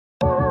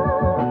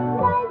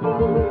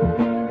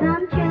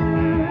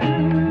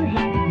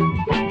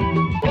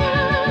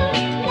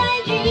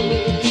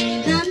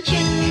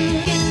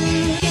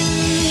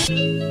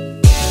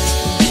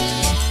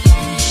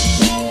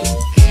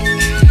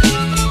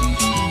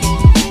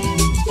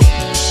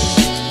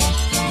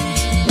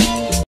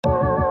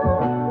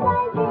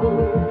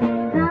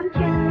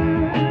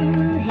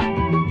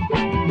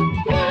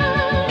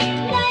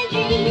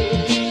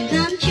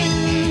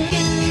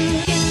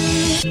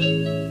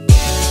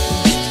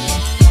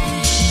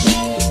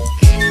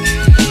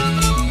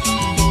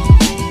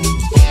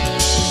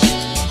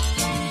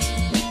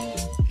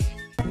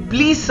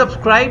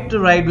subscribe to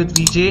Ride with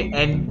VJ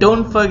and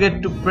don't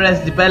forget to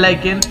press the bell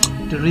icon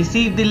to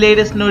receive the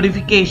latest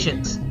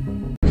notifications.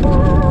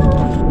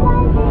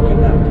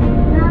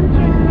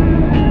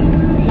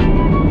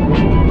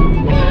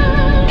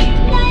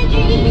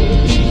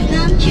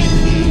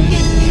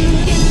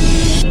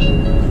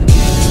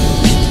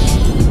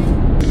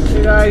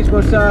 Hey guys,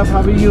 what's up?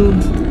 How are you?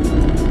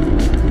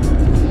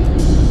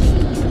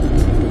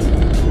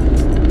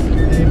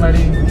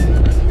 Anybody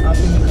up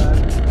in the car?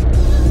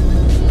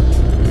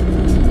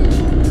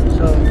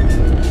 So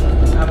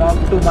I'm off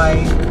to my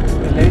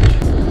village.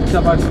 It's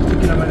about 60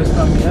 kilometers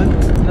from here.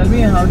 Tell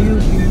me, how do you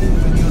feel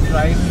when you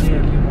drive in the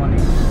early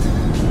morning?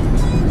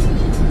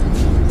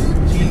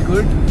 Feel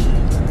good?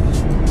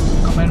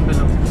 Comment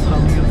below. How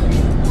do you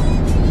feel?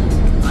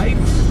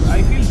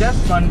 I feel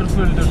just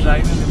wonderful to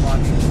drive in the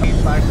morning.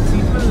 But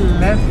people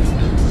left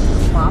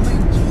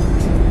farming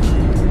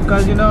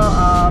because when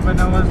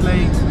I was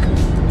like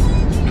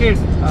kid,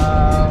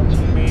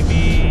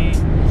 maybe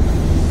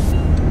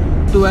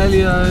 12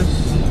 years,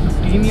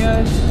 15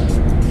 years,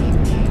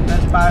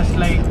 that's past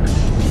like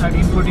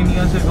 13-14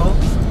 years ago,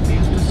 we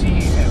used to see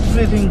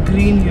everything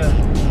green here.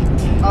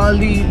 All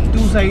the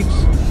two sides,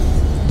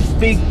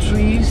 big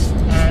trees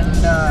and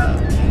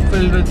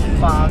filled with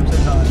farms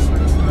and all.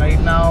 But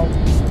right now,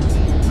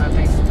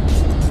 nothing.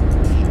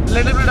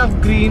 Little bit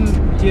of green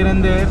here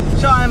and there.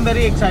 So I'm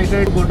very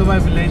excited to go to my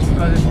village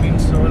because it's been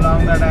so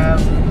long that I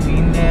have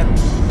been there.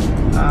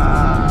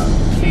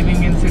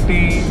 Living in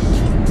city,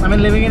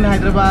 living in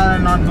Hyderabad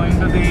and not going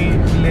to the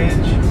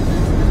village.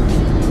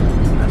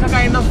 That's a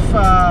kind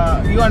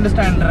of, you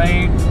understand,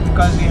 right?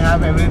 Because we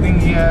have everything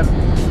here,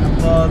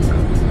 work,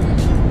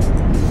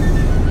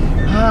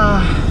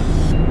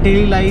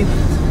 daily life.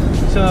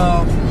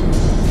 So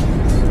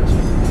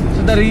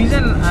the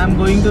reason I'm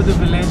going to the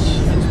village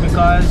is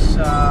because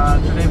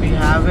today we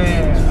have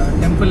a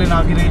temple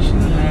inauguration,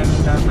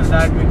 and after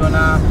that we're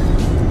gonna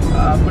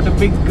put a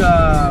big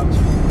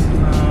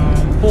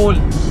pole,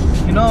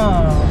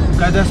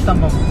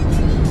 Gajastambam.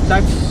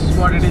 That's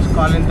what it is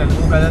called in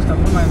Telugu,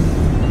 Gajastambam, and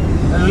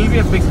there will be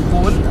a big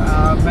pole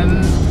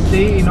when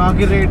they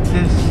inaugurate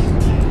this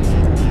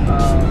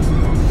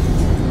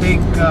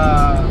big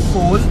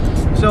pole.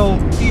 So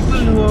people,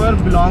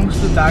 whoever belongs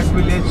to that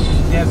village,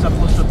 they are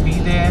supposed to be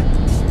there.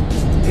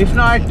 If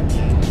not,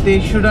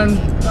 they shouldn't.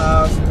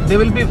 They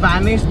will be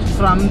vanished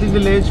from the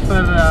village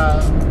for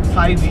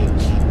 5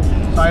 years.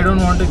 So I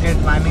don't want to get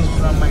vanished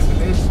from my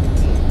village.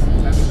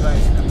 That is why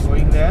I'm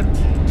going there.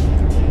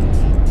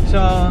 So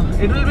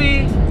it will be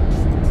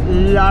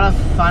a lot of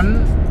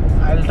fun.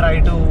 I'll try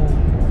to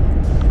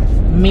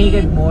make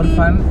it more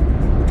fun.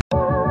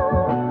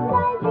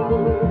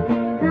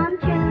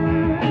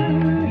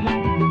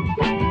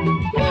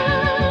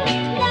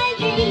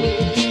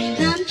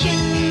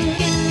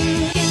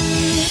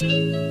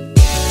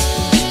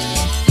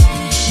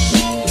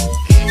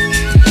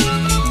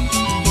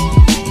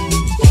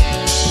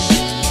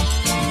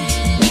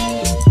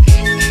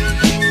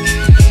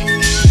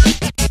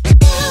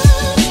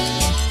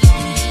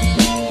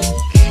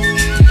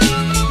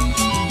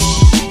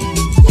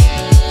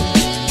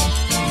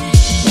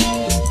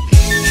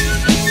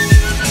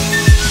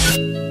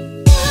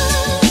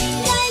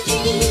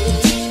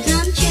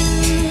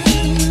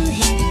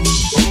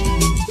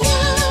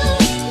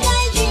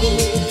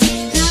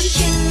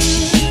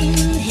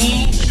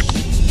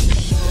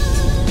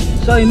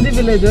 So in the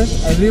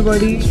villages,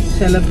 everybody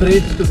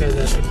celebrates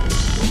together.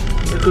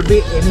 It could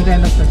be any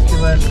kind of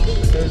festival,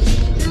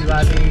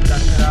 Diwali,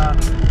 Dussehra,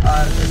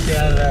 or if they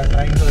are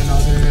trying to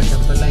inaugurate a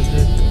temple like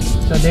this.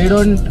 So they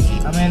don't,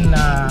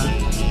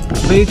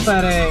 wait for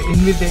an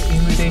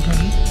invitation.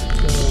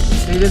 So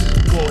they just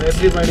go,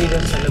 everybody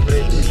just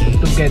celebrates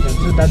together.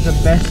 So that's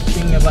the best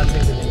thing about the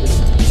villages.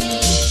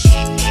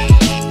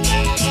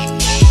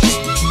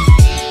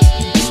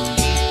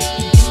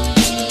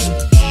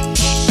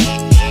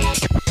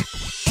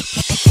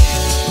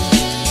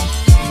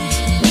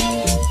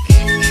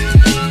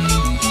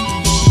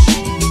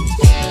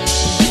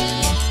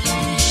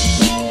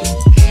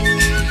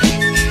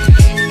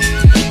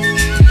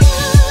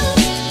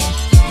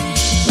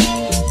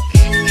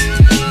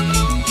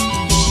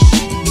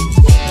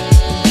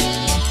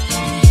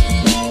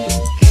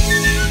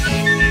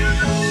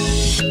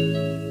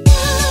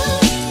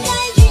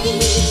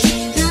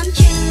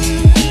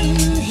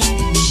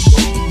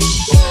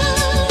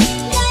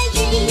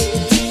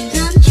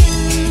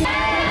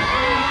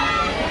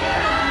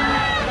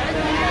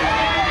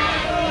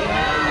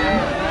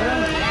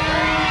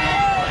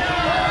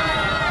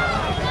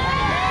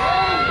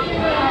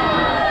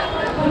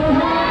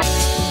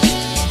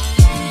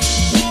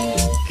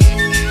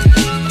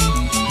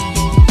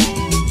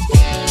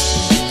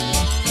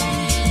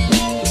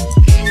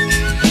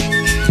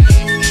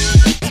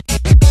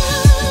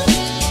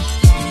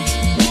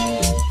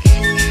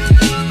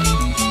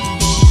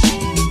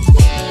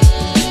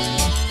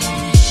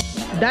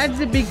 That's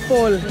the big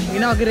pole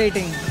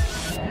inaugurating.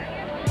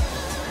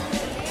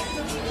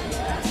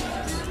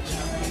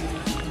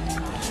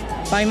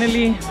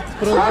 Finally,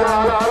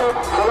 program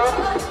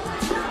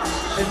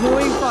is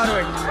moving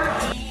forward.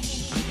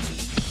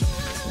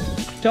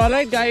 So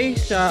alright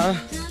guys,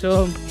 so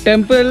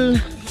temple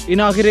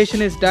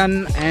inauguration is done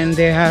and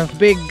they have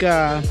big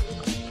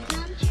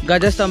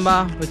Gajastamba,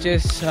 which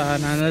is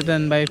none other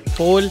than by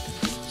pole.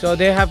 So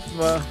they have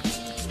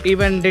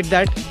even did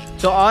that.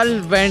 So all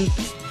went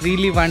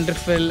really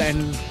wonderful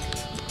and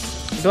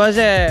it was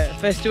a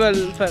festival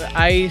for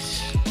ice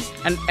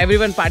and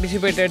everyone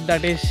participated.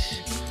 That is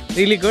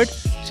really good.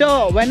 So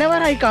whenever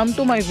I come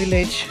to my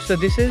village, so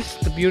this is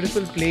the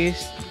beautiful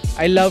place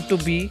I love to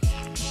be,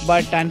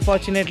 but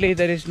unfortunately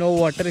there is no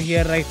water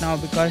here right now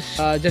because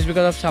just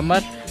because of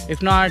summer.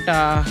 If not,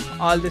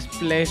 all this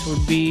place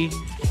would be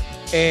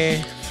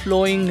a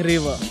flowing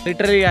river.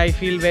 Literally I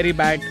feel very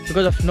bad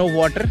because of no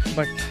water,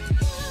 but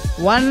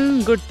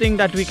one good thing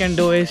that we can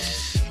do is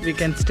we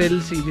can still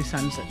see the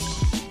sunset.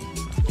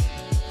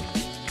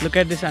 Look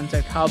at the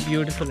sunset, how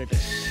beautiful it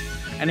is.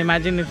 And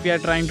imagine if we are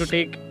trying to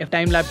take a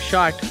time-lapse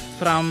shot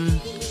from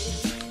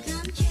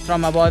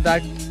above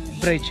that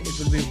bridge, it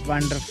would be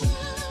wonderful.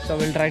 So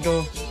we'll try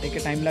to take a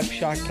time-lapse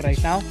shot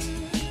right now.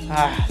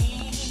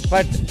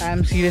 But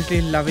I'm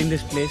seriously loving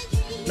this place.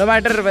 No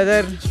matter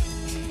whether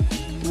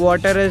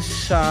water is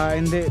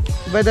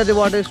whether the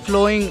water is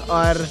flowing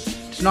or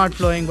it's not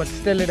flowing, but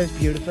still it is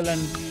beautiful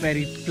and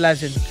very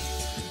pleasant.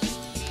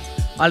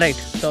 Alright,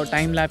 so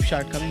time-lapse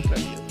shot coming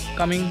from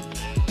you.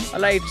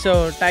 Alright,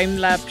 so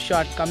time-lapse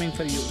shot coming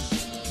for you.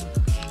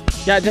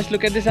 Yeah, just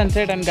look at the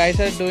sunset and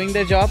guys are doing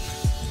their job.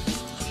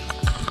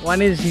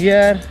 One is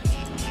here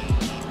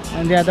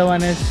and the other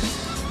one is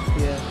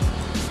here.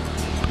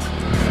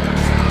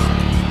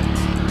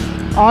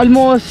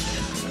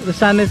 Almost the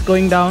sun is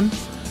going down.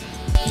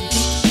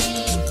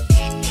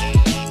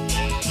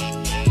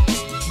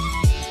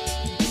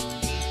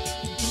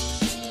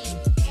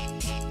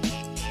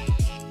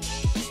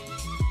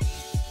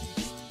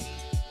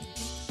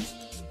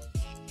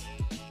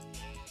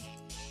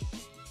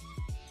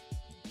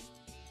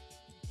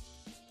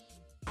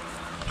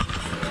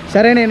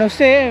 సరే నేను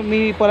వస్తే మీ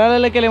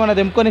పొలాలకి వెళ్ళి ఏమైనా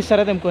తెంపుకొని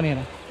ఇస్తారా?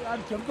 తెంపుకొనిరా?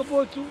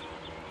 చెప్పుకోవచ్చు.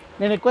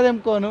 నేను ఎక్కువ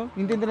తెంపుకోను,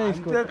 ఇంటింతనే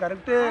తీసుకో.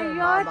 కరెక్టే,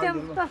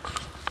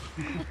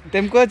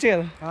 తెంపుకోవచ్చు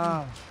కదా.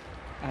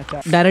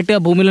 డైరెక్ట్గా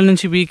భూమిలో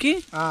నుంచి బీకి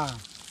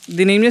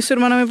దీన్ని ఏం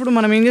చేస్తారు మనం? ఇప్పుడు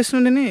మనం ఏం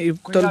చేస్తున్నాం దీన్ని?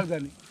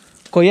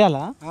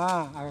 కొయ్యాలా?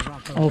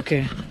 ఓకే.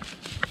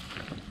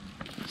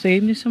 సో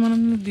ఏం చేస్తాం మనం?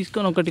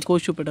 తీసుకొని ఒకటి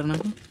కోసి చూపెట్టారు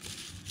నాకు.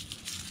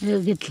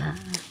 ఇట్లా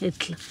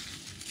ఇట్లా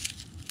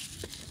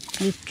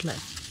ఇట్లా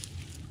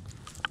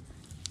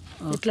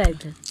ఇట్లా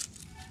అయితే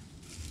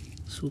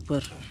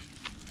సూపర్.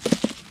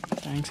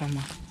 థ్యాంక్స్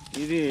అమ్మా.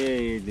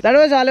 That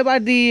was all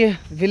about the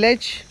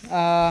village,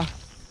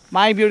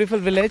 my beautiful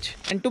village.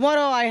 And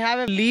tomorrow I have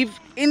a leave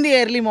in the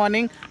early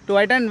morning to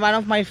attend one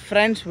of my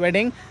friend's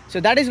wedding. So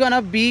that is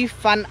gonna be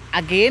fun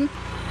again.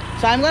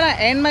 So I'm gonna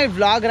end my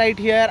vlog right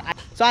here.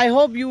 So I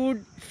hope you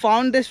would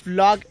found this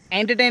vlog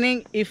entertaining.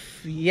 If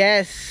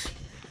yes,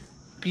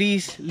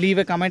 please leave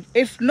a comment.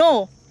 If no,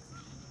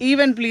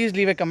 even please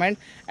leave a comment.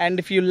 And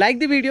if you like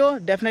the video,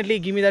 definitely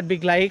give me that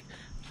big like.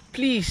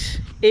 Please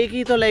ek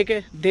hi to like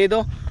de do,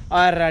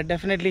 or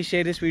definitely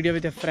share this video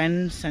with your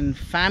friends and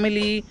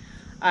family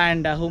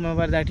and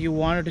whomever that you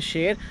wanted to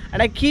share. And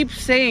I keep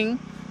saying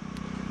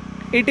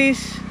it is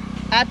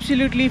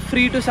absolutely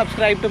free to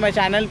subscribe to my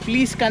channel.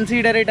 Please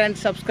consider it and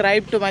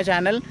subscribe to my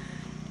channel.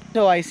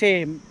 So I say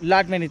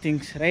lot many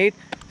things, right?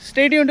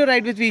 Stay tuned to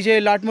Ride with Vijay,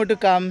 lot more to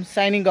come.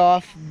 Signing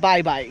off,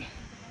 bye bye.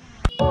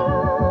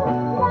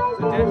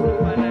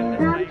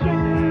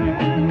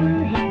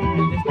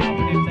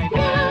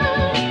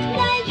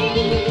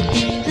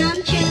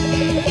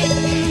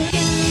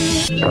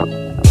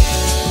 So